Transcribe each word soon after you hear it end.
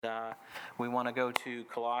We want to go to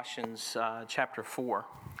Colossians chapter 4.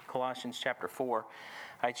 Colossians chapter 4.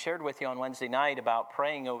 I shared with you on Wednesday night about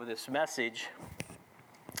praying over this message.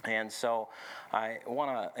 And so I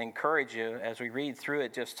want to encourage you as we read through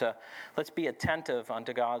it just to let's be attentive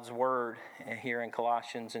unto God's word here in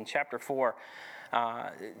Colossians. In chapter 4,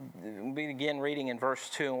 we begin reading in verse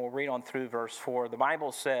 2 and we'll read on through verse 4. The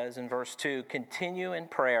Bible says in verse 2, "Continue in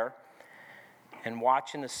prayer and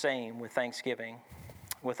watch in the same with thanksgiving.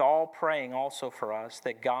 With all praying also for us,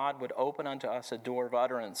 that God would open unto us a door of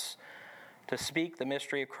utterance to speak the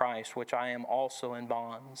mystery of Christ, which I am also in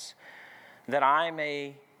bonds, that I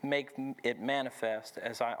may make it manifest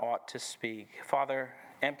as I ought to speak." Father,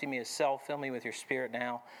 empty me of self, fill me with your Spirit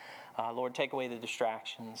now. Lord, take away the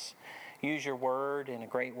distractions. Use your word in a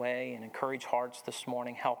great way and encourage hearts this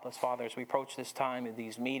morning. Help us, Father, as we approach this time of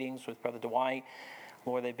these meetings with Brother Dwight.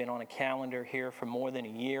 Lord, they've been on a calendar here for more than a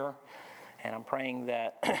year. And I'm praying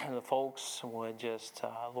that the folks would just,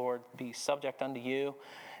 Lord, be subject unto you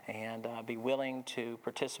and be willing to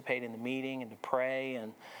participate in the meeting and to pray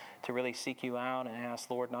and to really seek you out and ask,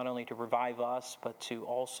 Lord, not only to revive us, but to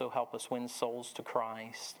also help us win souls to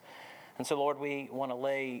Christ. And so, Lord, we want to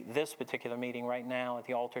lay this particular meeting right now at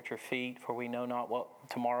the altar at your feet, for we know not what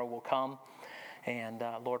tomorrow will come. And,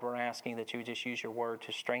 Lord, we're asking that you would just use your word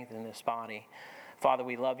to strengthen this body. Father,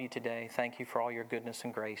 we love you today. Thank you for all your goodness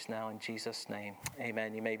and grace now in Jesus' name.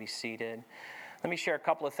 Amen. You may be seated. Let me share a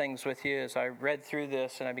couple of things with you as I read through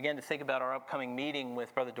this and I began to think about our upcoming meeting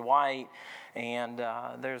with Brother Dwight. And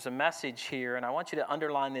there's a message here, and I want you to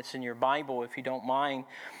underline this in your Bible if you don't mind.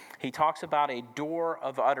 He talks about a door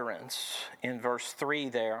of utterance in verse 3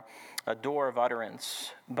 there, a door of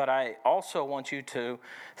utterance. But I also want you to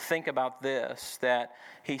think about this, that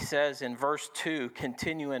he says in verse 2,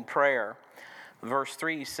 continue in prayer. Verse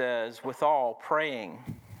 3 says, with all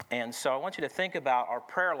praying. And so I want you to think about our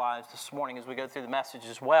prayer lives this morning as we go through the message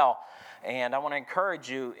as well. And I want to encourage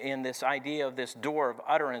you in this idea of this door of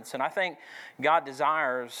utterance. And I think God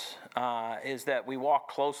desires is that we walk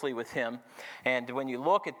closely with him. And when you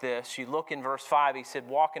look at this, you look in verse 5, he said,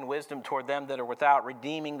 walk in wisdom toward them that are without,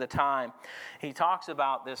 redeeming the time. He talks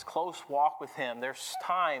about this close walk with him. There's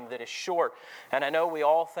time that is short. And I know we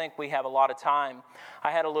all think we have a lot of time.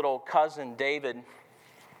 I had a little cousin, David,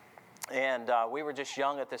 and we were just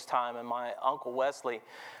young at this time, and my Uncle Wesley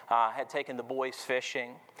had taken the boys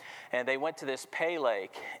fishing, and they went to this pay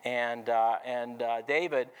lake, and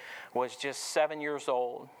David was just 7 years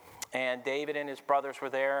old, and David and his brothers were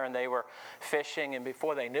there, and they were fishing, and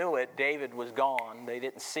before they knew it, David was gone. They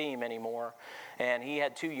didn't see him anymore, and he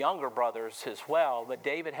had two younger brothers as well, but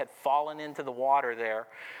David had fallen into the water there,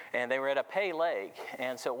 and they were at a pay lake,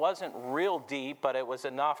 and so it wasn't real deep, but it was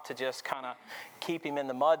enough to just kind of keep him in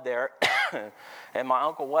the mud there. And my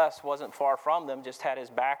Uncle Wes wasn't far from them, just had his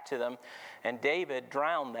back to them, and David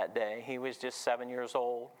drowned that day. He was just 7 years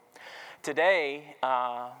old. Today,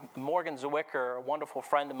 Morgan Zwicker, a wonderful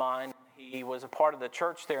friend of mine, he was a part of the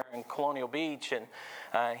church there in Colonial Beach,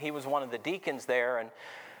 and he was one of the deacons there. And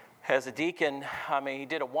as a deacon, he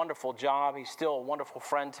did a wonderful job. He's still a wonderful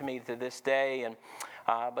friend to me to this day. And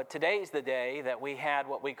but today's the day that we had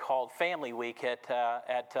what we called Family Week at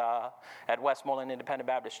Westmoreland Independent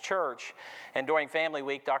Baptist Church. And during Family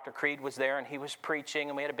Week, Dr. Creed was there, and he was preaching,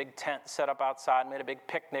 and we had a big tent set up outside, and we had a big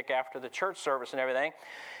picnic after the church service and everything.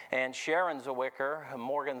 And Sharon Zwicker,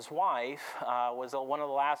 Morgan's wife, was one of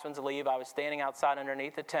the last ones to leave. I was standing outside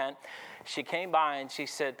underneath the tent. She came by and she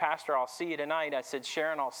said, "Pastor, I'll see you tonight." I said,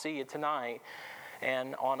 "Sharon, I'll see you tonight."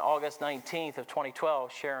 And on August 19th of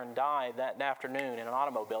 2012, Sharon died that afternoon in an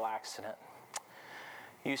automobile accident.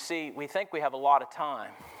 You see, we think we have a lot of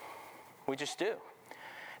time. We just do.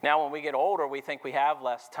 Now, when we get older, we think we have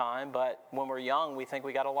less time, but when we're young, we think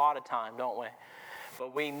we got a lot of time, don't we?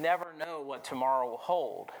 But we never know what tomorrow will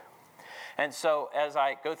hold. And so as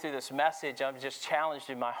I go through this message, I'm just challenged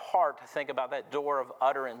in my heart to think about that door of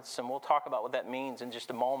utterance, and we'll talk about what that means in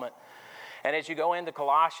just a moment. And as you go into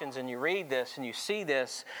Colossians and you read this and you see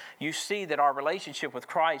this, you see that our relationship with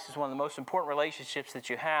Christ is one of the most important relationships that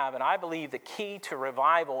you have. And I believe the key to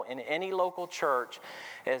revival in any local church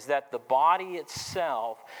is that the body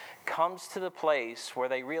itself comes to the place where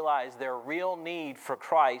they realize their real need for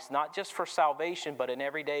Christ, not just for salvation, but in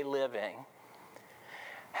everyday living.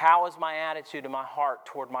 How is my attitude and my heart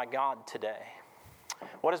toward my God today?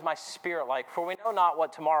 What is my spirit like? For we know not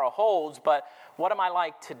what tomorrow holds, but what am I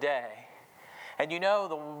like today? And you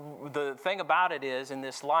know, the thing about it is, in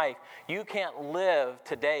this life, you can't live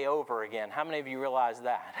today over again. How many of you realize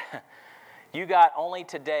that? You got only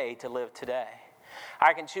today to live today.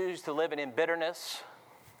 I can choose to live in bitterness,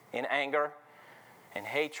 in anger, in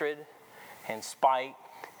hatred, in spite,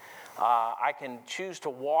 I can choose to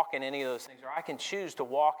walk in any of those things, or I can choose to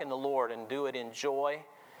walk in the Lord and do it in joy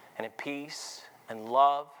and in peace and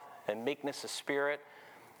love and meekness of spirit,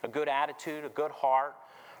 a good attitude, a good heart,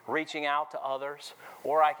 reaching out to others,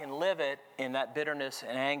 or I can live it in that bitterness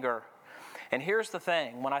and anger. And here's the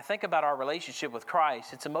thing. When I think about our relationship with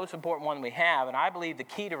Christ, it's the most important one we have, and I believe the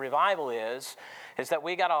key to revival is that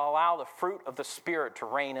we got to allow the fruit of the Spirit to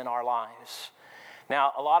reign in our lives.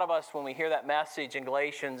 Now, a lot of us, when we hear that message in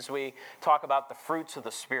Galatians, we talk about the fruits of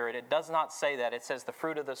the Spirit. It does not say that. It says the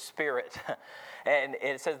fruit of the Spirit. And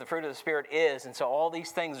it says the fruit of the Spirit is. And so all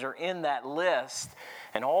these things are in that list.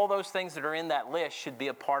 And all those things that are in that list should be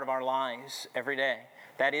a part of our lives every day.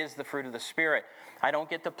 That is the fruit of the Spirit. I don't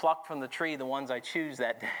get to pluck from the tree the ones I choose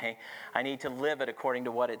that day. I need to live it according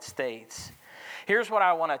to what it states. Here's what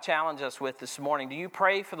I want to challenge us with this morning. Do you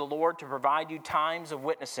pray for the Lord to provide you times of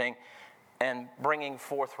witnessing and bringing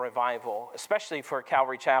forth revival, especially for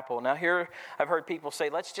Calvary Chapel? Now here, I've heard people say,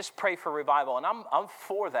 let's just pray for revival, and I'm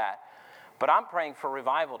for that. But I'm praying for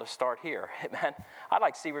revival to start here. Amen. I'd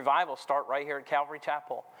like to see revival start right here at Calvary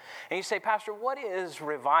Chapel. And you say, Pastor, what is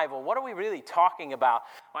revival? What are we really talking about?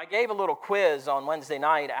 Well, I gave a little quiz on Wednesday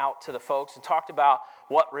night out to the folks and talked about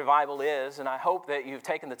what revival is, and I hope that you've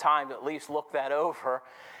taken the time to at least look that over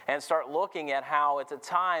and start looking at how it's a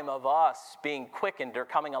time of us being quickened or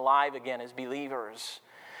coming alive again as believers.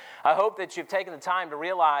 I hope that you've taken the time to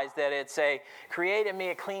realize that it's create in me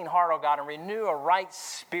a clean heart, O God, and renew a right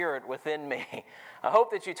spirit within me. I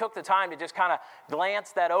hope that you took the time to just kind of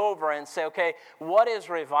glance that over and say, okay, what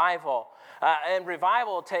is revival? And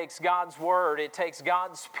revival takes God's word, it takes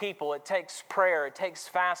God's people, it takes prayer, it takes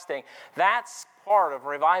fasting. That's part of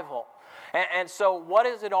revival. And so what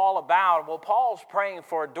is it all about? Well, Paul's praying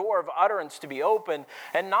for a door of utterance to be opened,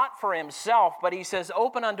 and not for himself, but he says,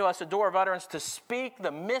 open unto us a door of utterance to speak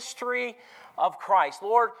the mystery of Christ.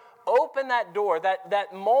 Lord, open that door,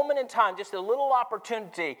 that moment in time, just a little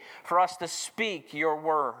opportunity for us to speak your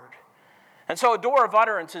word. And so a door of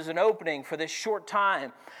utterance is an opening for this short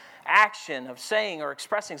time action of saying or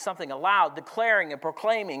expressing something aloud, declaring and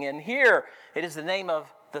proclaiming. And here it is the name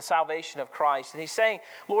of the salvation of Christ. And he's saying,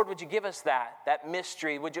 Lord, would you give us that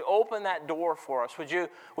mystery? Would you open that door for us? Would you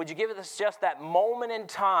give us just that moment in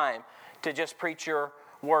time to just preach your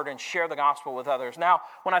word and share the gospel with others? Now,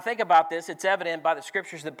 when I think about this, it's evident by the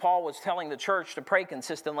scriptures that Paul was telling the church to pray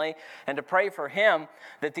consistently and to pray for him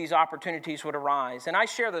that these opportunities would arise. And I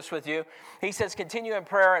share this with you. He says, continue in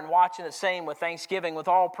prayer and watching the same with thanksgiving, with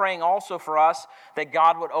all praying also for us that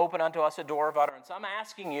God would open unto us a door of utterance. I'm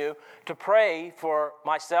asking you to pray for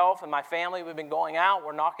myself and my family. We've been going out.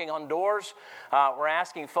 We're knocking on doors. We're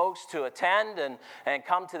asking folks to attend and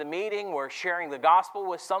come to the meeting. We're sharing the gospel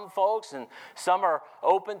with some folks, and some are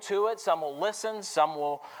open to it. Some will listen. Some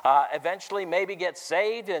will eventually maybe get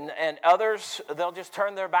saved, and others, they'll just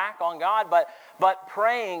turn their back on God. But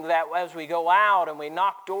praying that as we go out and we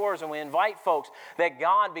knock doors and we invite folks, that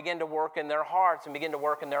God begin to work in their hearts and begin to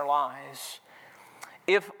work in their lives.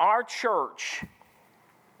 If our church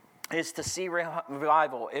is to see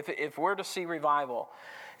revival, if we're to see revival,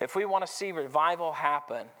 if we want to see revival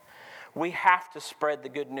happen, we have to spread the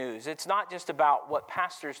good news. It's not just about what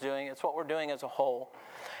pastor's doing, it's what we're doing as a whole.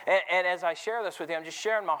 And as I share this with you, I'm just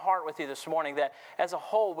sharing my heart with you this morning that as a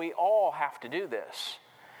whole, we all have to do this.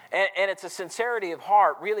 And it's a sincerity of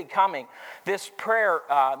heart really coming. This prayer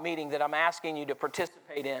meeting that I'm asking you to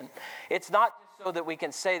participate in, it's not just so that we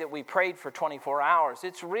can say that we prayed for 24 hours.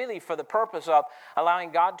 It's really for the purpose of allowing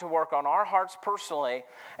God to work on our hearts personally,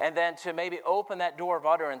 and then to maybe open that door of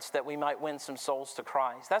utterance that we might win some souls to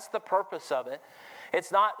Christ. That's the purpose of it. It's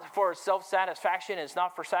not for self-satisfaction. It's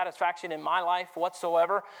not for satisfaction in my life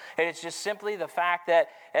whatsoever. It's just simply the fact that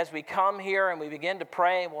as we come here and we begin to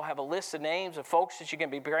pray, we'll have a list of names of folks that you can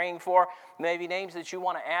be praying for, maybe names that you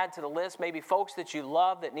want to add to the list, maybe folks that you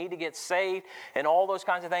love that need to get saved, and all those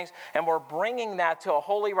kinds of things. And we're bringing that to a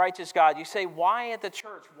holy, righteous God. You say, why at the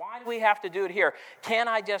church? Why do we have to do it here? Can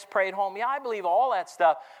I just pray at home? Yeah, I believe all that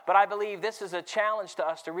stuff, but I believe this is a challenge to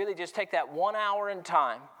us to really just take that 1 hour in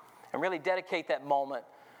time and really dedicate that moment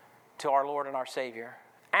to our Lord and our Savior.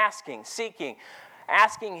 Asking, seeking,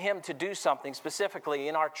 asking Him to do something specifically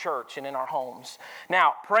in our church and in our homes.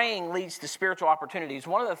 Now, praying leads to spiritual opportunities.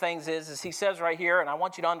 One of the things is he says right here, and I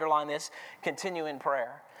want you to underline this, continue in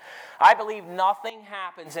prayer. I believe nothing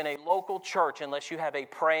happens in a local church unless you have a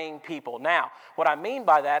praying people. Now, what I mean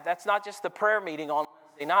by that, that's not just the prayer meeting on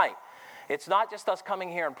Wednesday night. It's not just us coming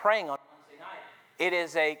here and praying on Wednesday night. It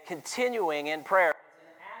is a continuing in prayer.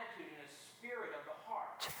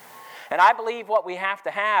 And I believe what we have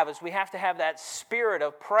to have is we have to have that spirit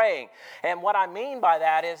of praying. And what I mean by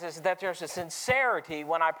that is that there's a sincerity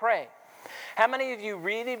when I pray. How many of you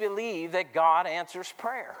really believe that God answers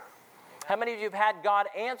prayer? How many of you have had God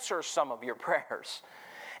answer some of your prayers?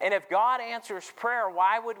 And if God answers prayer,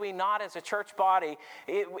 why would we not as a church body,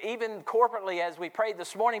 even corporately as we prayed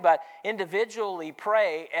this morning, but individually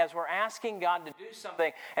pray as we're asking God to do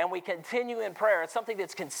something and we continue in prayer? It's something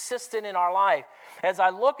that's consistent in our life. As I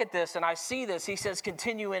look at this and I see this, he says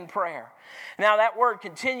continue in prayer. Now that word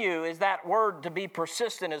continue is that word to be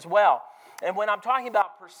persistent as well. And when I'm talking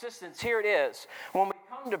about persistence, here it is. When we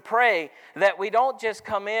come to pray, that we don't just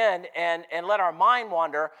come in and let our mind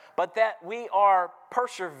wander, but that we are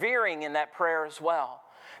persevering in that prayer as well.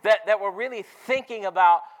 That we're really thinking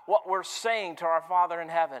about what we're saying to our Father in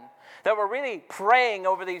heaven. That we're really praying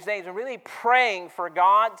over these names and really praying for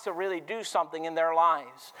God to really do something in their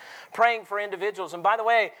lives. Praying for individuals. And by the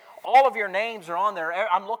way, all of your names are on there.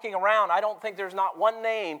 I'm looking around. I don't think there's not one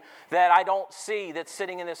name that I don't see that's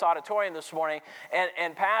sitting in this auditorium this morning.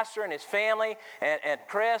 And Pastor and his family and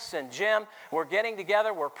Chris and Jim, we're getting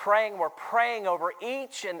together. We're praying over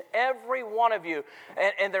each and every one of you.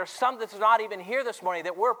 And there's some that's not even here this morning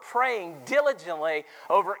that we're praying diligently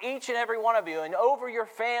over each and every one of you and over your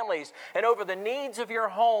families and over the needs of your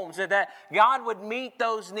homes, and that God would meet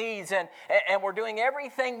those needs. And we're doing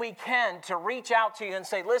everything we can to reach out to you and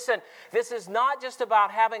say, listen, this is not just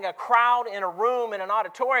about having a crowd in a room in an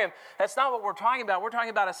auditorium. That's not what we're talking about. We're talking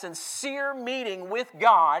about a sincere meeting with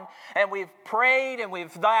God, and we've prayed, and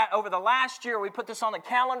over the last year, we put this on the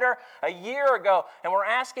calendar a year ago, and we're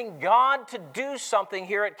asking God to do something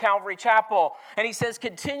here at Calvary Chapel. And he says,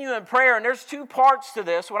 continue in prayer, and there's two parts to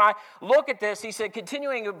this. When I look at this, he said,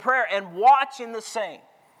 continuing in prayer and watch in the same.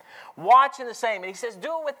 Watch in the same. And he says, do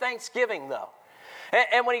it with thanksgiving, though.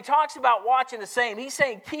 And when he talks about watching the same, he's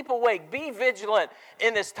saying keep awake, be vigilant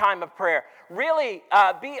in this time of prayer. Really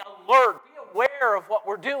be alert, be aware of what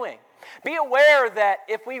we're doing. Be aware that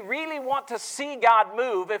if we really want to see God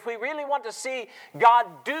move, if we really want to see God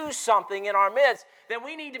do something in our midst, then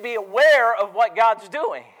we need to be aware of what God's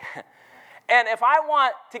doing. And if I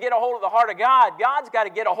want to get a hold of the heart of God, God's got to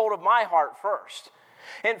get a hold of my heart first.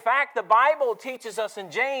 In fact, the Bible teaches us in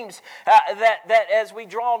James that as we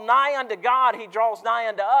draw nigh unto God, he draws nigh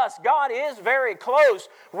unto us. God is very close.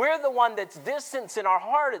 We're the one that's distant in our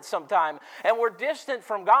heart at some time, and we're distant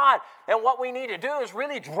from God. And what we need to do is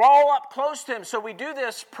really draw up close to him. So we do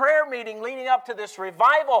this prayer meeting leading up to this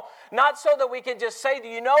revival, not so that we can just say, do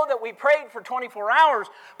you know that we prayed for 24 hours,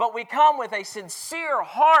 but we come with a sincere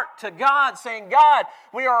heart to God, saying, God,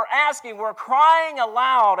 we're crying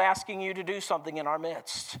aloud, asking you to do something in our midst.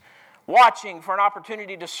 Watching for an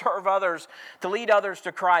opportunity to serve others, to lead others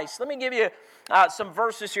to Christ. Let me give you some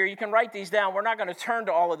verses here. You can write these down. We're not going to turn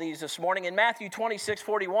to all of these this morning. In Matthew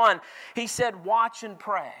 26:41, he said, watch and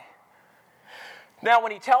pray. Now,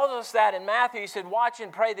 when he tells us that in Matthew, he said, watch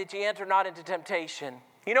and pray that ye enter not into temptation.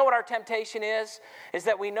 You know what our temptation is? Is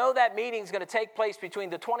that we know that meeting is going to take place between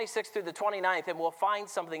the 26th through the 29th, and we'll find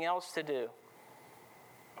something else to do.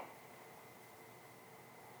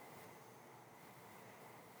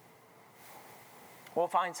 We'll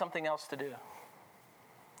find something else to do.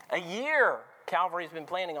 A year, Calvary's been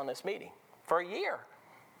planning on this meeting. For a year.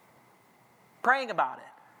 Praying about it.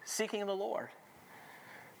 Seeking the Lord.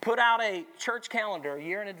 Put out a church calendar a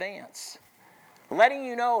year in advance. Letting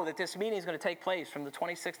you know that this meeting is going to take place from the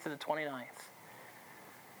 26th to the 29th.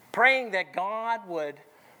 Praying that God would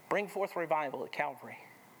bring forth revival at Calvary.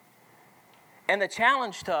 And the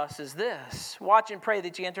challenge to us is this. Watch and pray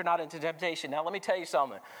that you enter not into temptation. Now let me tell you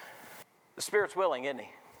something. The Spirit's willing, isn't he?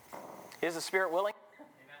 Is the Spirit willing?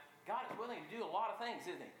 Amen. God is willing to do a lot of things,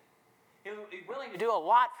 isn't he? He's willing to do a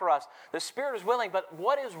lot for us. The Spirit is willing, but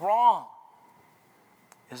what is wrong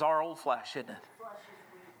is our old flesh, isn't it?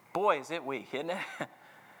 Boy, is it weak, isn't it?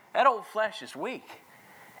 That old flesh is weak.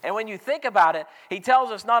 And when you think about it, he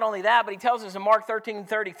tells us not only that, but he tells us in Mark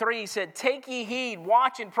 13:33, he said, take ye heed,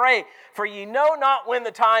 watch and pray, for ye know not when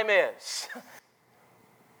the time is.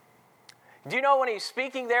 Do you know when he's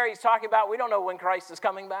speaking there, he's talking about we don't know when Christ is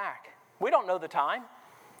coming back. We don't know the time.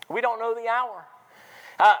 We don't know the hour.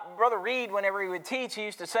 Brother Reed, whenever he would teach, he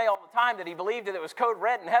used to say all the time that he believed that it was code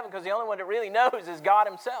red in heaven because the only one that really knows is God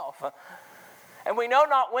himself. And we know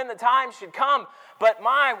not when the time should come. But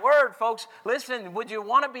my word, folks, listen, would you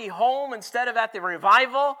want to be home instead of at the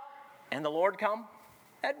revival and the Lord come?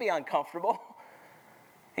 That'd be uncomfortable.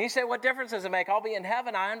 And you say, what difference does it make? I'll be in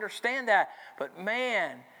heaven. I understand that. But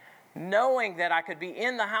man, knowing that I could be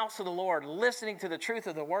in the house of the Lord, listening to the truth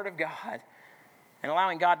of the Word of God, and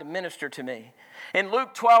allowing God to minister to me. In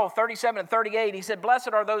Luke 12, 37 and 38, he said,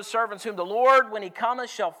 "Blessed are those servants whom the Lord, when he cometh,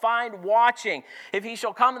 shall find watching. If he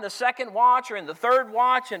shall come in the second watch or in the third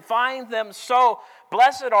watch and find them so,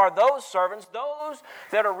 blessed are those servants," those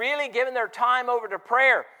that are really giving their time over to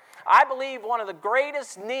prayer. I believe one of the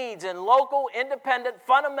greatest needs in local, independent,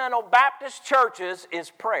 fundamental Baptist churches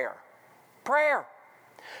is prayer. Prayer.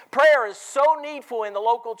 Prayer is so needful in the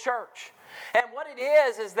local church. And what it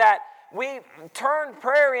is that we turn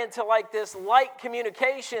prayer into like this light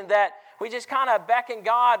communication that we just kind of beckon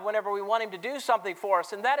God whenever we want him to do something for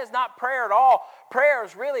us. And that is not prayer at all. Prayer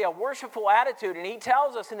is really a worshipful attitude. And he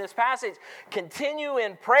tells us in this passage, continue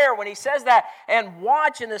in prayer. When he says that, and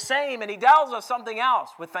watch in the same, and he tells us something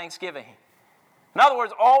else with thanksgiving. In other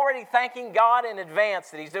words, already thanking God in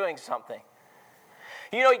advance that he's doing something.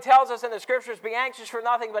 You know, he tells us in the scriptures, be anxious for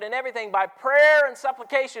nothing, but in everything by prayer and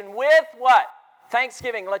supplication with what?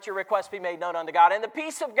 Thanksgiving, let your requests be made known unto God. And the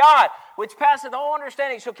peace of God, which passeth all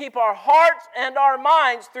understanding, shall keep our hearts and our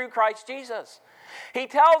minds through Christ Jesus. He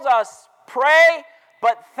tells us, pray,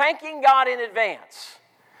 but thanking God in advance.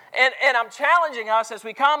 And I'm challenging us as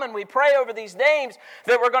we come and we pray over these names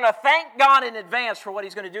that we're going to thank God in advance for what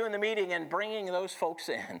he's going to do in the meeting and bringing those folks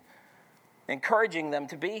in, encouraging them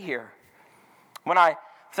to be here. When I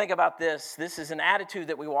think about this is an attitude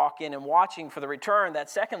that we walk in and watching for the return. That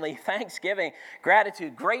secondly, thanksgiving,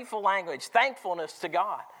 gratitude, grateful language, thankfulness to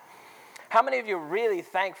God. How many of you are really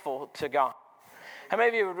thankful to God? How many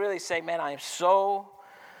of you would really say, man, I am so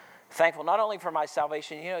thankful, not only for my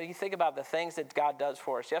salvation. You know, you think about the things that God does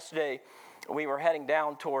for us. Yesterday, we were heading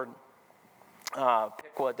down toward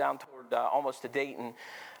Piqua, down toward almost to Dayton,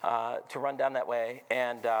 to run down that way,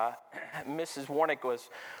 and Mrs. Warnick was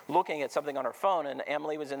looking at something on her phone, and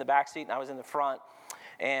Emily was in the back seat and I was in the front,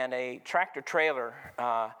 and a tractor trailer,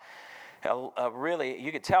 really,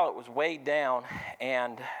 you could tell it was weighed down,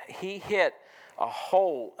 and he hit a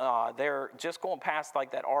hole there, just going past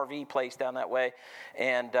like that RV place down that way,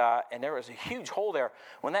 and there was a huge hole there.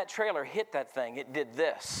 When that trailer hit that thing, it did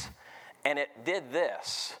this, and it did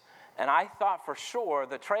this. And I thought for sure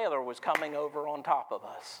the trailer was coming over on top of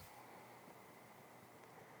us.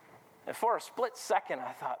 And for a split second,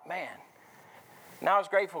 I thought, man. Now I was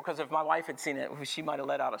grateful because if my wife had seen it, she might have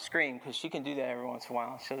let out a scream because she can do that every once in a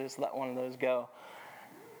while. She'll just let one of those go.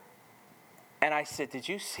 And I said, did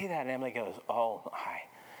you see that? And Emily goes, oh my.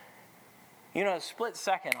 You know, in a split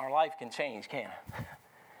second, our life can change, can't it?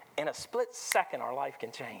 In a split second, our life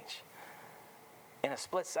can change. In a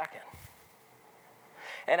split second.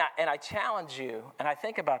 And I challenge you, and I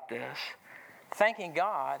think about this, thanking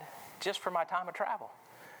God just for my time of travel.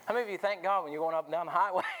 How many of you thank God when you're going up and down the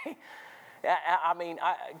highway? I mean,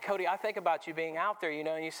 Cody, I think about you being out there, you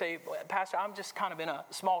know, and you say, Pastor, I'm just kind of in a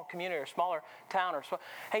small community or smaller town.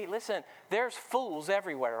 Hey, listen, there's fools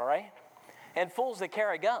everywhere, right? And fools that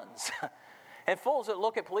carry guns. And fools that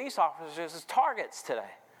look at police officers as targets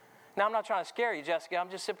today. Now, I'm not trying to scare you, Jessica.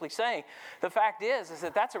 I'm just simply saying the fact is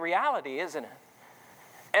that that's a reality, isn't it?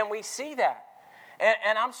 And we see that.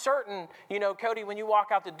 And I'm certain, you know, Cody, when you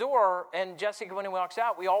walk out the door, and Jessica, when he walks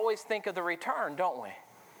out, we always think of the return, don't we?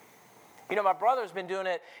 You know, my brother's been doing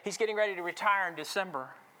it. He's getting ready to retire in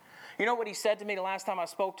December. You know what he said to me the last time I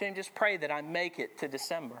spoke to him? Just pray that I make it to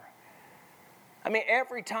December. I mean,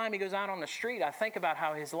 every time he goes out on the street, I think about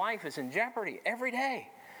how his life is in jeopardy every day.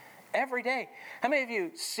 Every day. How many of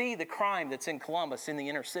you see the crime that's in Columbus, in the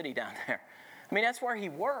inner city down there? I mean, that's where he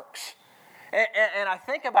works. And I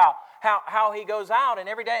think about how he goes out and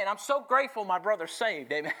every day, and I'm so grateful my brother's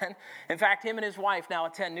saved, amen. In fact, him and his wife now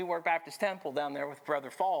attend Newark Baptist Temple down there with Brother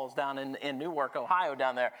Falls down in Newark, Ohio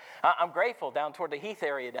down there. I'm grateful down toward the Heath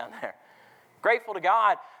area down there. Grateful to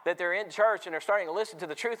God that they're in church and they're starting to listen to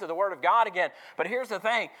the truth of the Word of God again. But here's the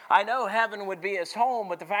thing. I know heaven would be his home,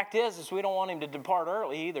 but the fact is we don't want him to depart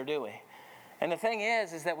early either, do we? And the thing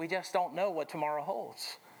is that we just don't know what tomorrow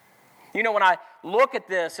holds. You know, when I look at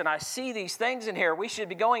this and I see these things in here, we should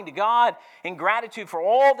be going to God in gratitude for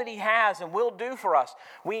all that he has and will do for us.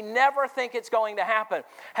 We never think it's going to happen.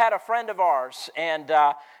 Had a friend of ours, and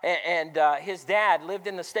his dad lived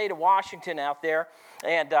in the state of Washington out there,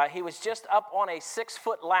 and he was just up on a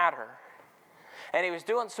 6-foot ladder. And he was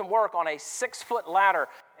doing some work on a 6-foot ladder,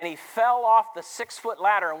 and he fell off the 6-foot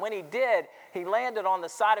ladder. And when he did, he landed on the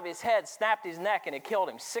side of his head, snapped his neck, and it killed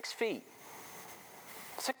him. 6 feet.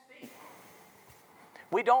 6 feet.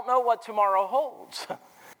 We don't know what tomorrow holds.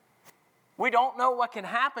 We don't know what can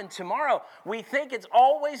happen tomorrow. We think it's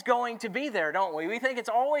always going to be there, don't we? We think it's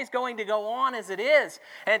always going to go on as it is,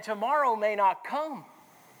 and tomorrow may not come.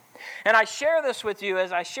 And I share this with you.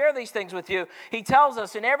 As I share these things with you, he tells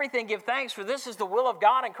us, in everything give thanks, for this is the will of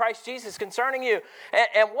God in Christ Jesus concerning you.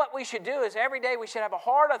 And what we should do is every day we should have a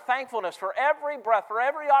heart of thankfulness for every breath, for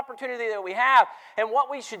every opportunity that we have. And what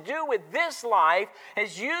we should do with this life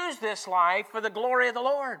is use this life for the glory of the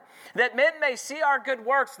Lord, that men may see our good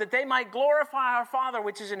works, that they might glorify our Father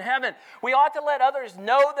which is in heaven. We ought to let others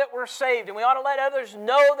know that we're saved, and we ought to let others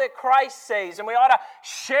know that Christ saves, and we ought to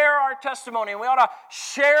share our testimony, and we ought to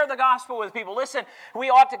share the gospel with people. Listen, we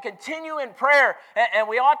ought to continue in prayer, and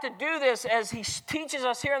we ought to do this as he teaches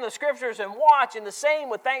us here in the scriptures, and watch, and the same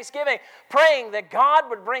with thanksgiving, praying that God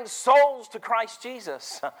would bring souls to Christ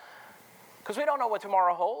Jesus. Because we don't know what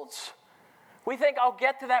tomorrow holds. We think, I'll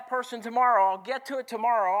get to that person tomorrow, I'll get to it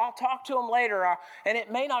tomorrow, I'll talk to them later, and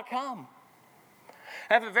it may not come.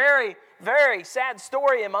 I have a very, very sad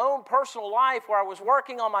story in my own personal life where I was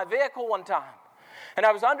working on my vehicle one time. And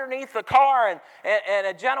I was underneath the car, and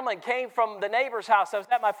a gentleman came from the neighbor's house. I was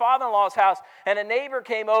at my father-in-law's house, and a neighbor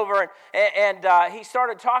came over, and he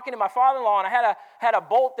started talking to my father-in-law, and I had a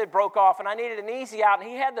bolt that broke off, and I needed an easy out, and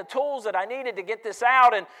he had the tools that I needed to get this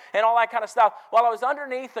out, and all that kind of stuff. While I was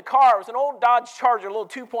underneath the car, it was an old Dodge Charger, a little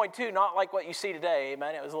 2.2, not like what you see today,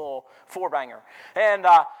 man. It was a little four-banger. And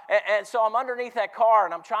so I'm underneath that car,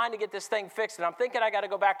 and I'm trying to get this thing fixed, and I'm thinking I got to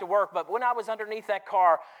go back to work. But when I was underneath that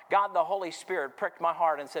car, God, the Holy Spirit, pricked my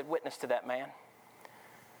heart and said, witness to that man.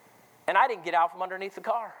 And I didn't get out from underneath the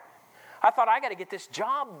car. I thought, I got to get this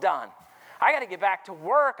job done. I got to get back to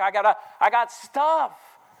work. I got stuff.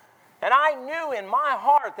 And I knew in my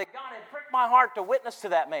heart that God had pricked my heart to witness to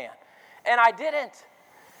that man. And I didn't.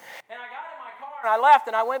 And I got in my car and I left,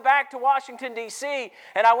 and I went back to Washington, D.C.,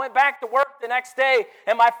 and I went back to work the next day,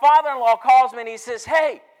 and my father-in-law calls me and he says,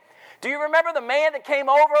 hey, do you remember the man that came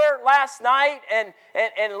over last night and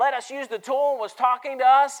let us use the tool and was talking to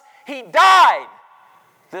us? He died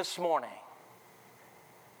this morning.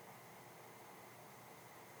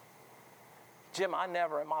 Jim, I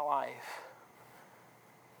never in my life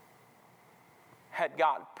had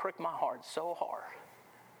God prick my heart so hard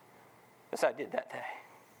as I did that day,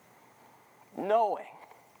 knowing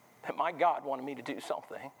that my God wanted me to do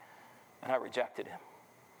something, and I rejected him.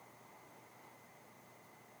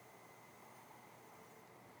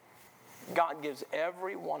 God gives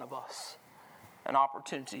every one of us an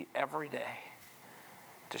opportunity every day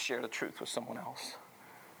to share the truth with someone else.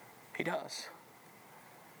 He does.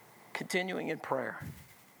 Continuing in prayer.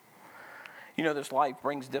 You know, this life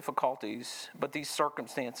brings difficulties, but these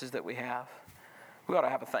circumstances that we ought to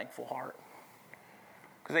have a thankful heart.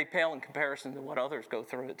 Because they pale in comparison to what others go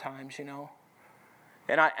through at times, you know.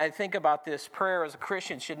 And I think about this. Prayer as a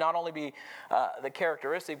Christian should not only be the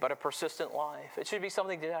characteristic, but a persistent life. It should be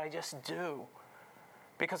something that I just do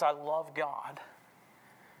because I love God,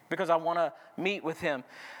 because I want to meet with him.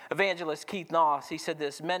 Evangelist Keith Noss, he said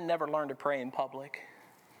this: men never learn to pray in public.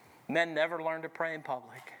 Men never learn to pray in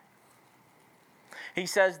public. He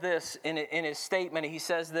says this in his statement. He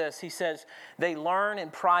says this. He says, they learn in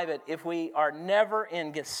private. If we are never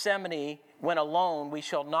in Gethsemane when alone, we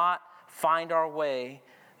shall not find our way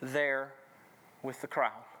there with the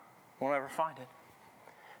crowd. We'll never find it.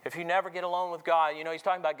 If you never get alone with God, you know, he's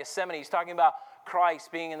talking about Gethsemane. He's talking about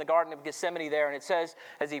Christ being in the Garden of Gethsemane there. And it says,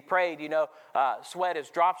 as he prayed, you know, sweat as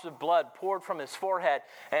drops of blood poured from his forehead.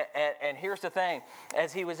 And here's the thing.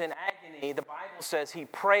 As he was in agony, the Bible says he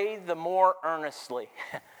prayed the more earnestly.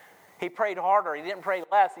 He prayed harder. He didn't pray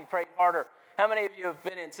less. He prayed harder. How many of you have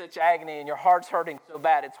been in such agony and your heart's hurting so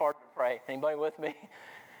bad it's hard to pray? Anybody with me?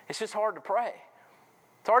 It's just hard to pray.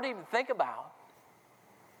 It's hard to even think about.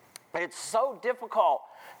 It's so difficult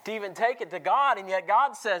to even take it to God, and yet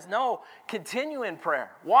God says, no, continue in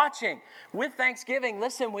prayer, watching, with thanksgiving.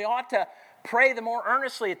 Listen, we ought to pray the more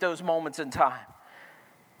earnestly at those moments in time.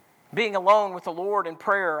 Being alone with the Lord in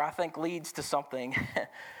prayer, I think, leads to something.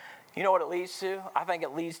 You know what it leads to? I think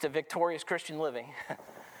it leads to victorious Christian living.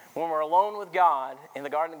 When we're alone with God in the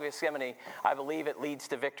Garden of Gethsemane, I believe it leads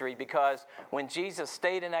to victory, because when Jesus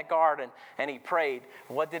stayed in that garden and he prayed,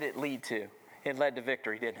 what did it lead to? It led to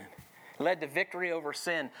victory, didn't it? It led to victory over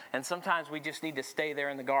sin. And sometimes we just need to stay there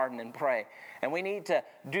in the garden and pray. And we need to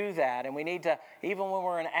do that. And we need to, even when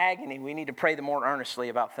we're in agony, we need to pray the more earnestly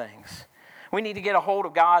about things. We need to get a hold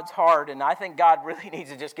of God's heart. And I think God really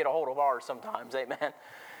needs to just get a hold of ours sometimes. Amen.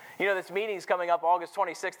 You know, this meeting is coming up August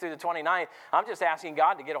 26th through the 29th. I'm just asking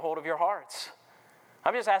God to get a hold of your hearts.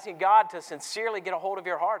 I'm just asking God to sincerely get a hold of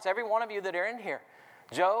your hearts. Every one of you that are in here.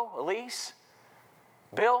 Joe, Elise,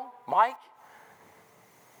 Bill, Mike,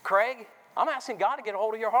 Craig, I'm asking God to get a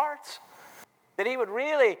hold of your hearts. That he would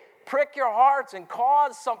really prick your hearts and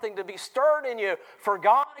cause something to be stirred in you for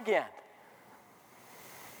God again.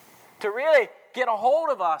 to really get a hold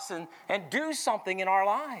of us and do something in our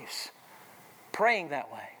lives. Praying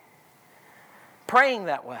that way. Praying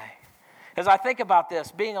that way. As I think about this,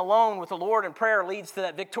 being alone with the Lord in prayer leads to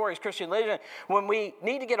that victorious Christian religion. When we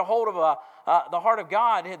need to get a hold of the heart of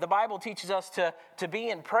God, the Bible teaches us to be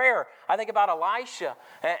in prayer. I think about Elisha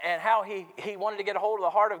and how he wanted to get a hold of the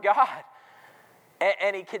heart of God.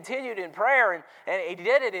 And he continued in prayer, and he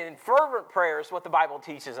did it in fervent prayer, is what the Bible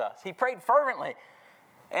teaches us. He prayed fervently,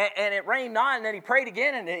 and it rained not, and then he prayed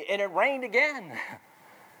again, and it rained again.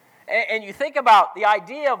 And you think about the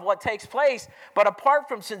idea of what takes place, but apart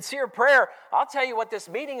from sincere prayer, I'll tell you what this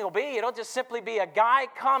meeting will be. It'll just simply be a guy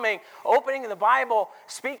coming, opening the Bible,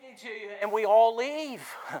 speaking to you, and we all leave.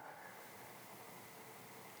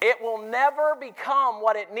 It will never become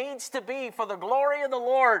what it needs to be for the glory of the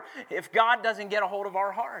Lord if God doesn't get a hold of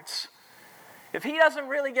our hearts. If He doesn't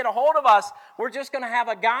really get a hold of us, we're just going to have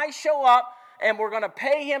a guy show up, and we're going to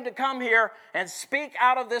pay him to come here and speak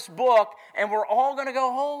out of this book, and we're all going to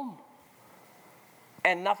go home.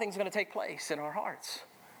 And nothing's going to take place in our hearts.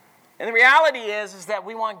 And the reality is that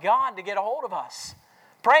we want God to get a hold of us.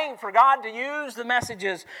 Praying for God to use the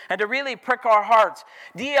messages and to really prick our hearts.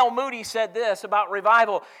 D.L. Moody said this about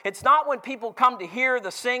revival. It's not when people come to hear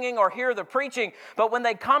the singing or hear the preaching, but when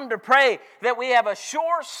they come to pray that we have a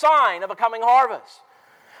sure sign of a coming harvest.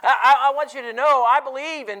 I want you to know, I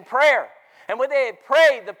believe in prayer. And when they had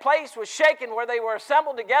prayed, the place was shaken where they were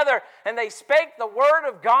assembled together, and they spake the word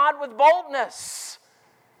of God with boldness.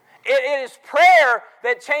 It is prayer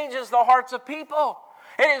that changes the hearts of people.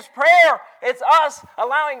 It is prayer. It's us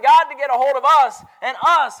allowing God to get a hold of us, and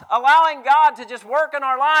us allowing God to just work in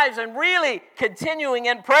our lives and really continuing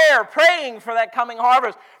in prayer, praying for that coming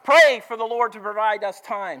harvest. Pray for the Lord to provide us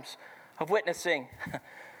times of witnessing.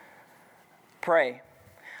 Pray.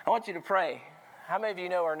 I want you to pray. How many of you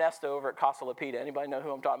know Ernesto over at Casa Lapita? Anybody know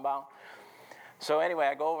who I'm talking about? So anyway,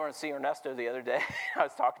 I go over and see Ernesto the other day. I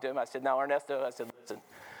was talking to him. I said, now, Ernesto, I said, listen.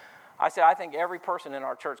 I said, I think every person in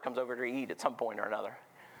our church comes over to eat at some point or another.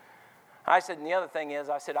 I said, and the other thing is,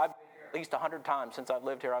 I said, I've been here at least 100 times since I've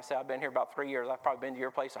lived here. I said, I've been here about 3 years. I've probably been to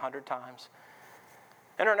your place 100 times.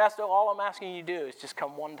 And Ernesto, all I'm asking you to do is just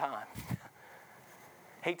come one time.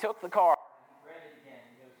 He took the card.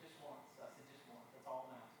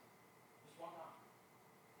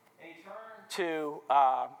 To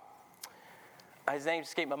his name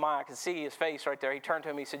escaped my mind. I can see his face right there. He turned to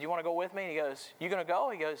him. He said, "You want to go with me?" And he goes, "You going to go?"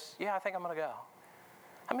 He goes, "Yeah, I think I'm going to go."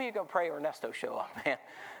 How many of you going to pray Ernesto show up, man?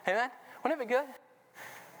 Amen? Wouldn't it be good?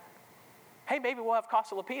 Hey, maybe we'll have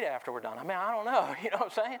Casa Lapita after we're done. I mean, I don't know. You know what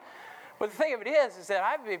I'm saying? But the thing of it is that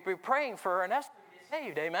I've been praying for Ernesto to get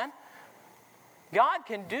saved. Amen? God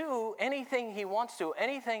can do anything He wants to,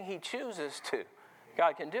 anything He chooses to.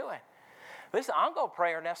 God can do it. Listen, I'm going to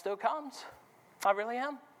pray Ernesto comes. I really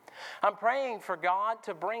am. I'm praying for God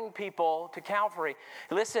to bring people to Calvary.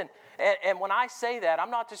 Listen, and when I say that, I'm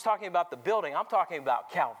not just talking about the building. I'm talking about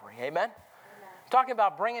Calvary. Amen? I'm talking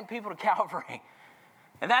about bringing people to Calvary.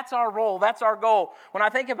 And that's our role. That's our goal. When I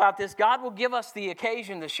think about this, God will give us the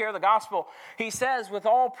occasion to share the gospel. He says, with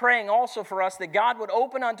all praying also for us, that God would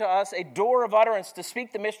open unto us a door of utterance to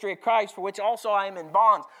speak the mystery of Christ, for which also I am in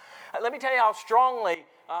bonds. Let me tell you how strongly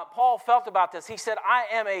Paul felt about this. He said, I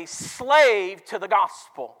am a slave to the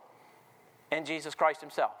gospel and Jesus Christ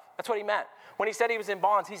Himself. That's what he meant. When he said he was in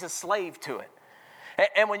bonds, he's a slave to it.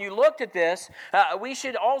 And when you looked at this, we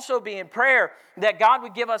should also be in prayer that God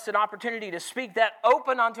would give us an opportunity to speak, that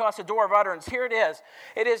open unto us a door of utterance. Here it is.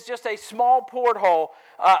 It is just a small porthole,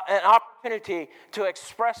 an opportunity to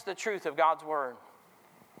express the truth of God's word.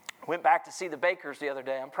 Went back to see the Bakers the other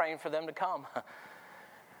day. I'm praying for them to come.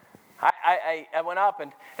 I went up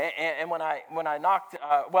and when I knocked,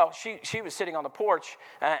 she was sitting on the porch,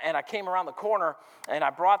 and I came around the corner and I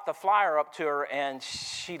brought the flyer up to her, and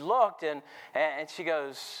she looked and she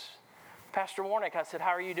goes, "Pastor Warnick," I said, "How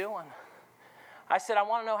are you doing?" I said, "I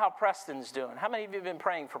want to know how Preston's doing." How many of you have been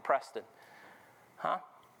praying for Preston? Huh?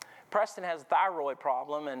 Preston has a thyroid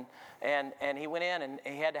problem, and he went in and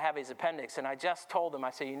he had to have his appendix, and I just told him, I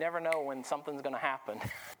said, "You never know when something's going to happen."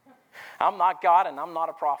 I'm not God and I'm not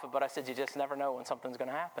a prophet, but I said, you just never know when something's going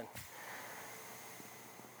to happen.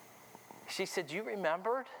 She said, "You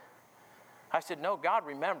remembered?" I said, "No, God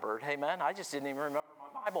remembered." Amen. I just didn't even remember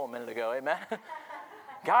my Bible a minute ago. Amen.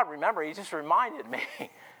 God remembered. He just reminded me.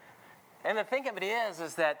 And the thing of it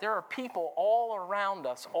is that there are people all around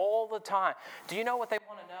us all the time. Do you know what they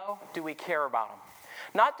want to know? Do we care about them?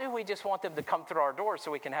 Not do we just want them to come through our doors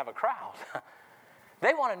so we can have a crowd.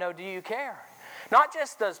 They want to know, do you care? Not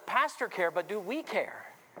just does Pastor care, but do we care?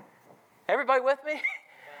 Everybody with me?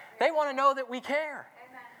 They want to know that we care.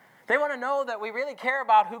 They want to know that we really care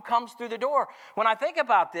about who comes through the door. When I think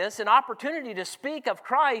about this, an opportunity to speak of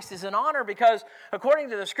Christ is an honor because according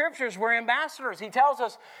to the Scriptures, we're ambassadors. He tells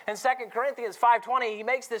us in 2 Corinthians 5:20, he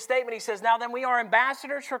makes this statement. He says, now then we are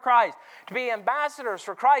ambassadors for Christ. To be ambassadors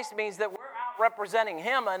for Christ means that we're out representing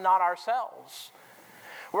Him and not ourselves.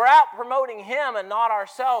 We're out promoting Him and not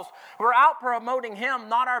ourselves. We're out promoting Him,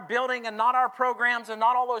 not our building and not our programs and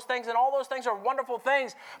not all those things. And all those things are wonderful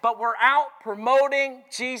things, but we're out promoting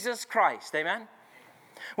Jesus Christ. Amen?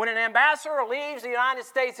 When an ambassador leaves the United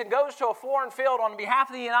States and goes to a foreign field on behalf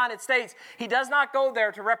of the United States, he does not go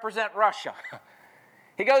there to represent Russia.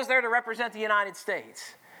 He goes there to represent the United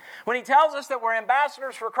States. When he tells us that we're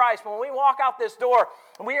ambassadors for Christ, when we walk out this door,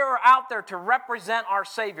 we are out there to represent our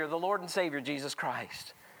Savior, the Lord and Savior, Jesus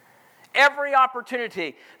Christ. Every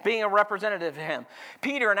opportunity being a representative of Him.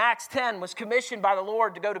 Peter in Acts 10 was commissioned by the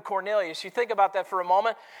Lord to go to Cornelius. You think about that for a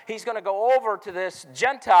moment. He's going to go over to this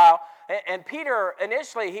Gentile. And Peter,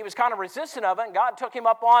 initially, he was kind of resistant of it. And God took him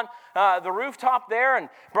up on the rooftop there and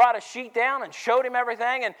brought a sheet down and showed him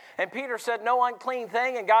everything. And Peter said, no unclean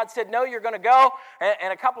thing. And God said, no, you're going to go.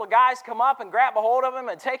 And a couple of guys come up and grab a hold of him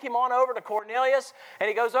and take him on over to Cornelius. And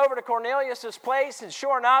he goes over to Cornelius' place. And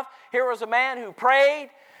sure enough, here was a man who prayed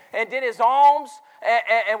and did his alms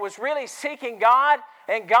and was really seeking God.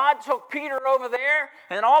 And God took Peter over there,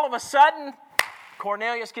 and all of a sudden,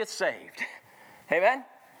 Cornelius gets saved. Amen?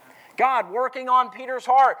 God working on Peter's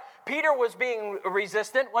heart. Peter was being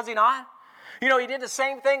resistant, was he not? You know, he did the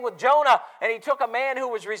same thing with Jonah, and he took a man who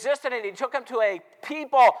was resistant, and he took him to a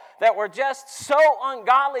people that were just so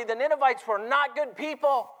ungodly. The Ninevites were not good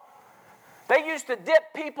people. They used to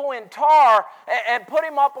dip people in tar and put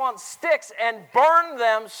them up on sticks and burn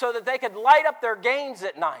them so that they could light up their games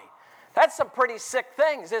at night. That's some pretty sick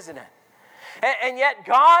things, isn't it? And yet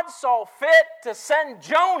God saw fit to send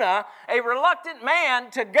Jonah, a reluctant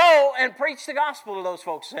man, to go and preach the gospel to those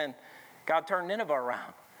folks. And God turned Nineveh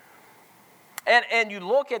around. And you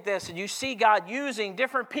look at this and you see God using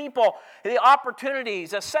different people, the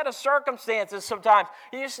opportunities, a set of circumstances sometimes.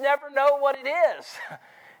 You just never know what it is.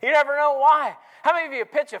 You never know why. How many of you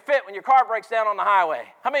pitch a fit when your car breaks down on the highway?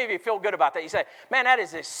 How many of you feel good about that? You say, man, that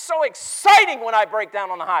is so exciting when I break down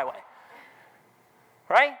on the highway.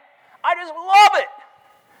 Right? I just love it.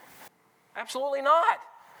 Absolutely not.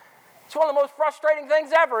 It's one of the most frustrating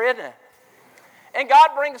things ever, isn't it? And God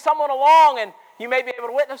brings someone along and you may be able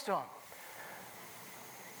to witness to them.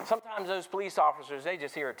 Sometimes those police officers, they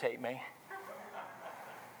just irritate me.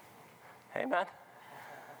 Amen.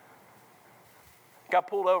 Got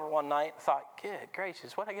pulled over one night. I thought, good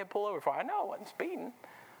gracious, what did I get pulled over for? I know I wasn't speeding.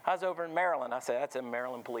 I was over in Maryland. I said, that's in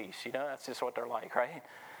Maryland police. You know, that's just what they're like, right?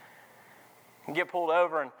 And get pulled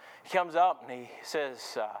over, and he comes up, and he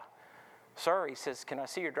says, sir, he says, can I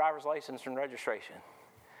see your driver's license and registration?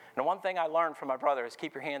 And the one thing I learned from my brother is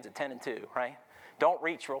keep your hands at 10 and 2, right? Don't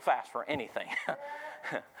reach real fast for anything.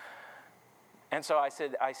 And so I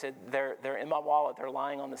said, they're in my wallet. They're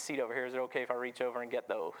lying on the seat over here. Is it okay if I reach over and get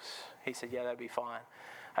those? He said, yeah, that'd be fine.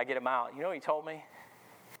 I get them out. You know what he told me?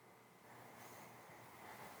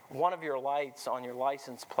 One of your lights on your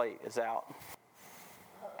license plate is out.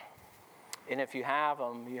 And if you have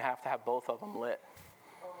them, you have to have both of them lit.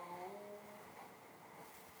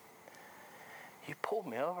 You pulled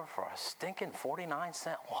me over for a stinking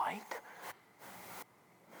 49-cent light?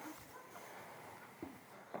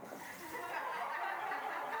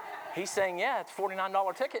 He's saying, yeah, it's a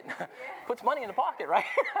 $49 ticket. Puts money in the pocket, right?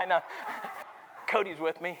 I know. Cody's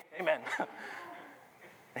with me. Amen. And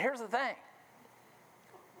here's the thing.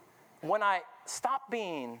 When I stopped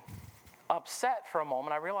being upset for a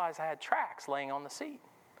moment, I realized I had tracks laying on the seat.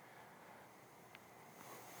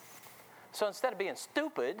 So instead of being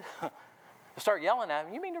stupid, I start yelling at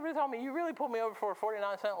him, you mean to tell me you really pulled me over for a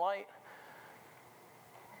 49-cent light?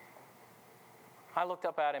 I looked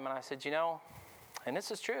up at him and I said, you know, and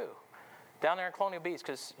this is true. Down there in Colonial Beach,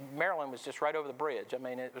 because Maryland was just right over the bridge. I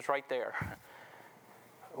mean, it was right there.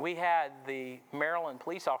 We had the Maryland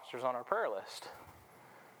police officers on our prayer list.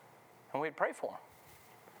 And we'd pray for them.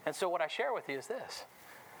 And so what I share with you is this.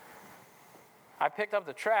 I picked up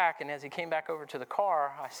the track, and as he came back over to the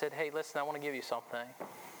car, I said, hey, listen, I want to give you something. And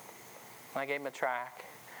I gave him a track.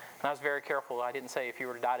 And I was very careful. I didn't say if you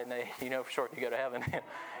were to die today, you know for sure you go to heaven. You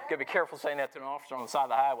got to be careful saying that to an officer on the side of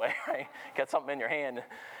the highway, right? Got something in your hand.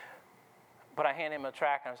 But I handed him a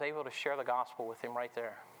track, and I was able to share the gospel with him right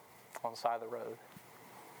there on the side of the road.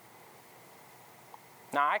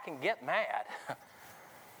 Now, I can get mad,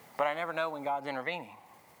 but I never know when God's intervening.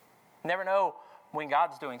 Never know when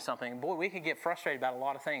God's doing something. Boy, we could get frustrated about a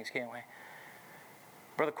lot of things, can't we?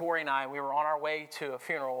 Brother Corey and I, we were on our way to a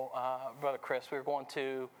funeral, Brother Chris. We were going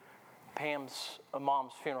to Pam's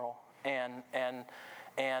mom's funeral, and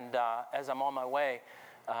as I'm on my way,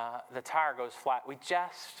 the tire goes flat. We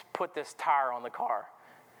just put this tire on the car.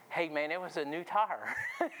 Hey, man, it was a new tire.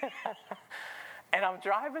 And I'm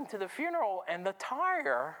driving to the funeral, and the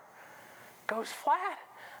tire goes flat.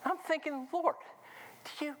 I'm thinking, Lord,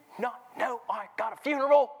 do you not know I got a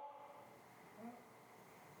funeral?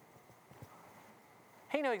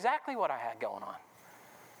 He knew exactly what I had going on.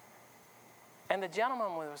 And the gentleman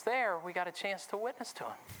who was there, we got a chance to witness to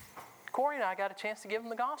him. Corey and I got a chance to give him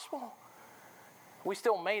the gospel. We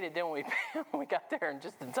still made it, didn't we? We got there in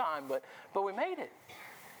just in time, but we made it.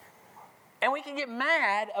 And we can get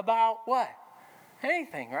mad about what?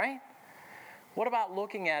 Anything, right? What about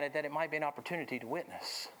looking at it that it might be an opportunity to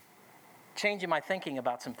witness? Changing my thinking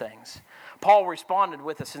about some things. Paul responded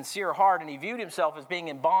with a sincere heart, and he viewed himself as being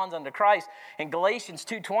in bonds unto Christ. In Galatians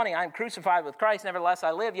 2:20, I am crucified with Christ, nevertheless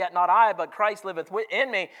I live, yet not I, but Christ liveth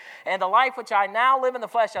in me. And the life which I now live in the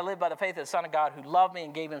flesh, I live by the faith of the Son of God, who loved me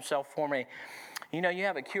and gave himself for me. You know, you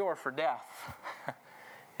have a cure for death.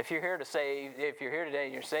 If you're here today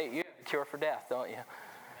and you're saved, you have the cure for death, don't you?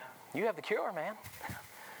 You have the cure, man.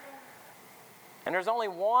 And there's only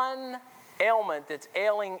one ailment that's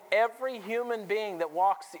ailing every human being that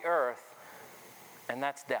walks the earth, and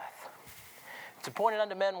that's death. It's appointed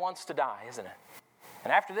unto men once to die, isn't it?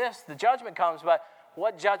 And after this, the judgment comes, but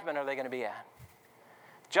what judgment are they going to be at?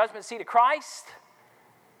 Judgment seat of Christ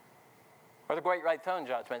or the great white throne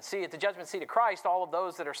judgment? See, at the judgment seat of Christ, all of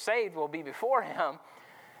those that are saved will be before him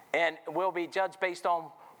and will be judged based on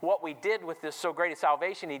what we did with this so great a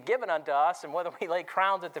salvation he'd given unto us and whether we lay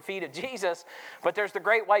crowns at the feet of Jesus. But there's the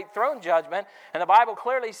great white throne judgment, and the Bible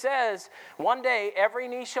clearly says one day every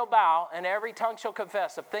knee shall bow and every tongue shall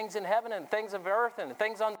confess of things in heaven and things of earth and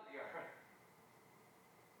things under the earth,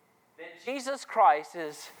 that Jesus Christ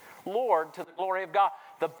is Lord to the glory of God.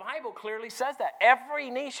 The Bible clearly says that. Every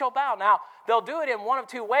knee shall bow. Now, they'll do it in one of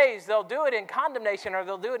two ways. They'll do it in condemnation or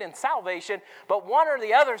they'll do it in salvation, but one or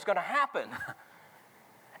the other is going to happen.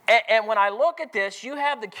 And when I look at this, you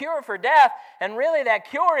have the cure for death, and really that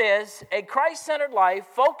cure is a Christ-centered life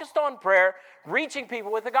focused on prayer, reaching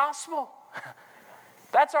people with the gospel.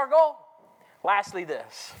 That's our goal. Lastly,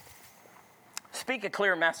 this. Speak a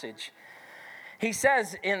clear message. He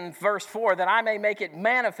says in verse 4 that I may make it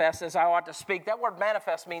manifest as I ought to speak. That word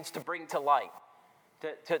manifest means to bring to light,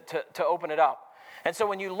 to open it up. And so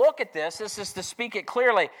when you look at this is to speak it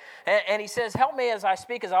clearly. And he says, help me as I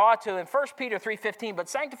speak as I ought to. In 1 Peter 3:15, but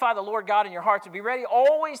sanctify the Lord God in your hearts and be ready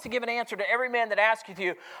always to give an answer to every man that asketh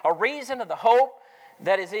you a reason of the hope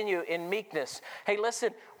that is in you in meekness. Hey,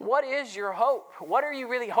 listen, what is your hope? What are you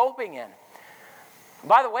really hoping in?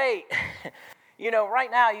 By the way, you know, right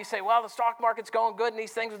now you say, well, the stock market's going good and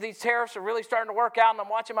these things with these tariffs are really starting to work out and I'm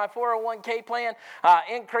watching my 401k plan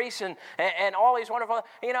increase and all these wonderful,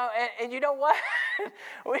 you know, and you know what?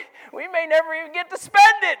 we may never even get to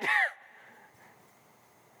spend it.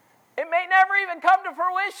 It may never even come to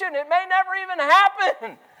fruition. It may never even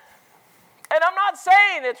happen. And I'm not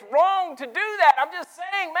saying it's wrong to do that. I'm just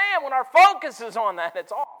saying, man, when our focus is on that,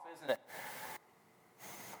 it's off, isn't it?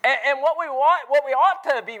 And what we ought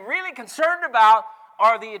to be really concerned about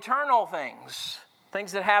are the eternal things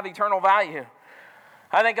that have eternal value.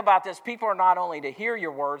 I think about this. People are not only to hear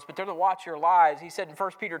your words, but they're to watch your lives. He said in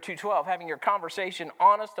 1 Peter 2:12, having your conversation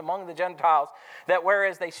honest among the Gentiles, that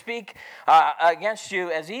whereas they speak against you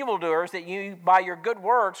as evildoers, that you by your good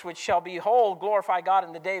works, which shall behold, glorify God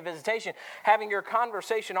in the day of visitation. Having your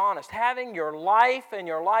conversation honest, having your life and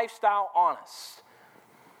your lifestyle honest.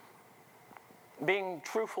 Being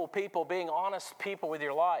truthful people, being honest people with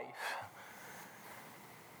your life.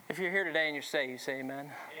 If you're here today and you're saved, you say amen.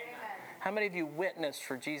 Amen. How many of you witnessed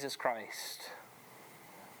for Jesus Christ?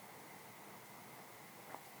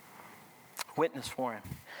 Witness for him.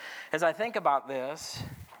 As I think about this,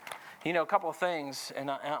 you know, a couple of things, and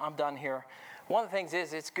I'm done here. One of the things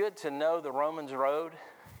is it's good to know the Romans road.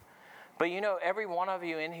 But you know, every one of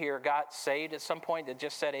you in here got saved at some point that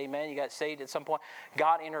just said amen. You got saved at some point.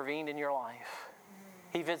 God intervened in your life.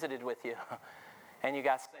 He visited with you. And you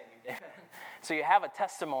got saved. Amen. So you have a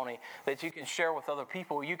testimony that you can share with other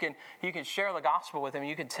people. You can share the gospel with them.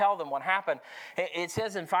 You can tell them what happened. It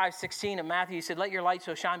says in 5:16 of Matthew, he said, let your light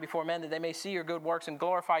so shine before men that they may see your good works and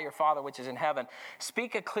glorify your Father which is in heaven.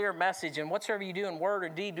 Speak a clear message, and whatsoever you do in word or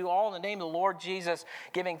deed, do all in the name of the Lord Jesus,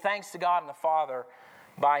 giving thanks to God and the Father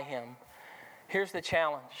by him. Here's the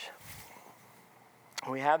challenge.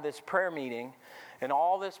 We have this prayer meeting, and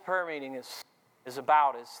all this prayer meeting is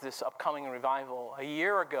this upcoming revival. A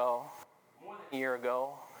year ago, more than a year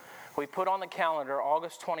ago, we put on the calendar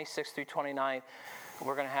August 26th through 29th,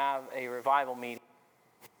 we're going to have a revival meeting.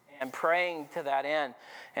 And and praying to that end.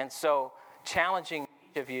 And so challenging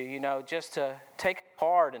each of you, just to take a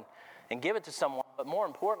card and give it to someone. But more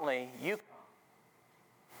importantly, you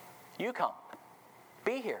come.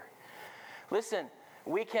 Be here. Listen,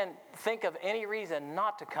 we can think of any reason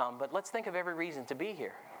not to come, but let's think of every reason to be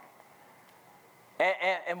here.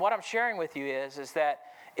 And what I'm sharing with you is that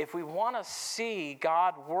if we want to see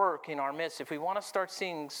God work in our midst, if we want to start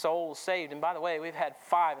seeing souls saved, and by the way, we've had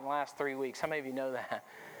 5 in the last 3 weeks. How many of you know that?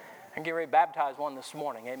 I'm getting ready to baptize one this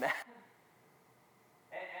morning. Amen.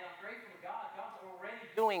 And I'm grateful to God. God's already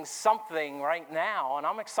doing something right now, and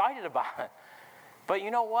I'm excited about it. But you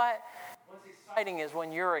know what? What's exciting is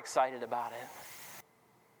when you're excited about it.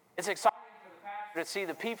 It's exciting for the pastor to see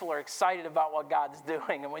the people are excited about what God's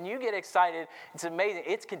doing. And when you get excited, it's amazing.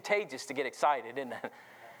 It's contagious to get excited, isn't it?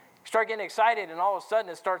 You start getting excited, and all of a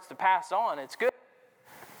sudden it starts to pass on. It's good.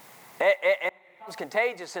 It becomes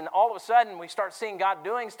contagious, and all of a sudden we start seeing God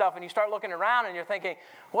doing stuff, and you start looking around, and you're thinking,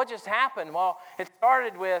 what just happened? Well, it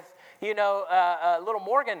started with, little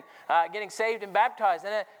Morgan getting saved and baptized.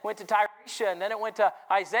 Then it went to Tyresha, and then it went to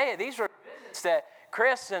Isaiah. These were visits that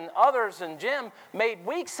Chris and others and Jim made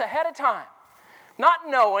weeks ahead of time. Not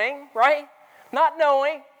knowing, right? Not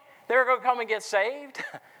knowing they were going to come and get saved.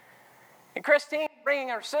 And Christine bringing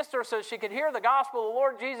her sister so she could hear the gospel of the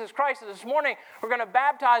Lord Jesus Christ. This morning, we're going to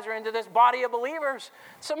baptize her into this body of believers.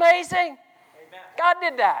 It's amazing. Amen. God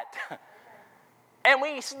did that. And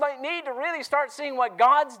we need to really start seeing what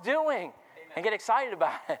God's doing. Amen. And get excited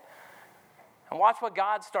about it. And watch what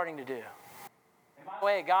God's starting to do. And by the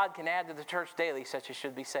way, God can add to the church daily such as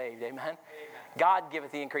should be saved. Amen? Amen. God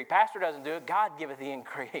giveth the increase. Pastor doesn't do it. God giveth the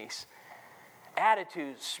increase.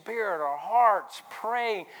 Attitudes, spirit, our hearts,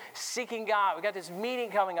 praying, seeking God. We got this meeting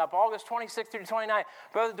coming up, August 26th through 29th.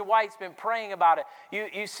 Brother Dwight's been praying about it.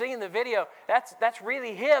 You see in the video, that's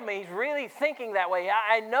really him. He's really thinking that way.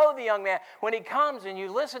 I know the young man. When he comes and you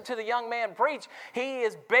listen to the young man preach, he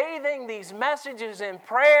is bathing these messages in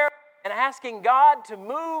prayer and asking God to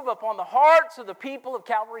move upon the hearts of the people of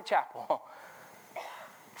Calvary Chapel.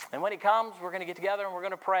 And when he comes, we're going to get together and we're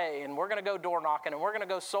going to pray and we're going to go door knocking and we're going to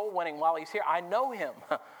go soul winning while he's here. I know him.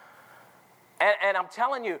 And I'm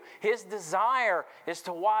telling you, his desire is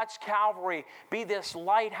to watch Calvary be this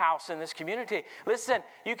lighthouse in this community. Listen,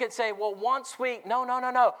 you could say, well, once week.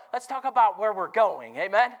 No. Let's talk about where we're going.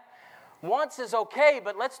 Amen? Once is okay,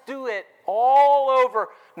 but let's do it all over.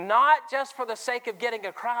 Not just for the sake of getting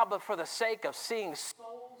a crowd, but for the sake of seeing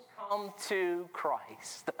souls come to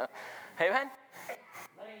Christ. Amen?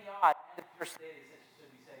 God,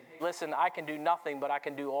 listen, I can do nothing, but I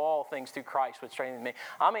can do all things through Christ which strengthens me.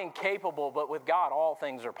 I'm incapable, but with God, all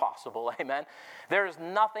things are possible. Amen. There is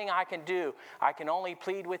nothing I can do. I can only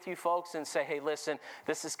plead with you folks and say, hey, listen,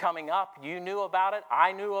 this is coming up. You knew about it.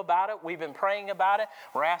 I knew about it. We've been praying about it.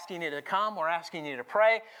 We're asking you to come. We're asking you to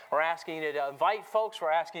pray. We're asking you to invite folks.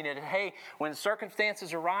 We're asking you to, hey, when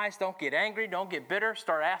circumstances arise, don't get angry. Don't get bitter.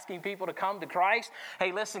 Start asking people to come to Christ.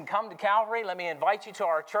 Hey, listen, come to Calvary. Let me invite you to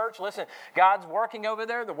our church. Listen, God's working over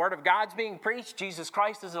there. The Word of God's being preached. Jesus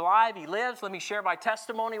Christ is alive. He lives. Let me share my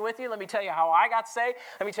testimony with you. Let me tell you how I got saved.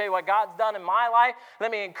 Let me tell you what God's done in my life. Let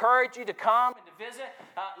me encourage you to come and to visit.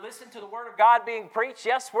 Listen to the Word of God being preached.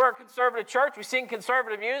 Yes, we're a conservative church. We sing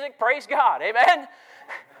conservative music. Praise God. Amen.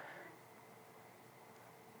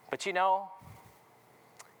 But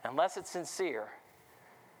unless it's sincere,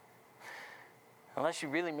 unless you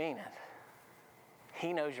really mean it,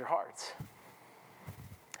 He knows your hearts.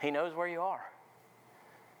 He knows where you are.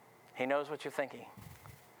 He knows what you're thinking.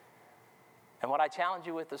 And what I challenge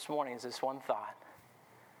you with this morning is this one thought.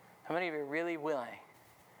 How many of you are really willing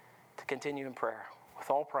to continue in prayer with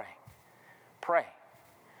all praying?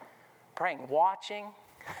 Praying, watching,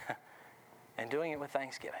 and doing it with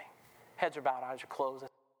thanksgiving. Heads are bowed, eyes are closed.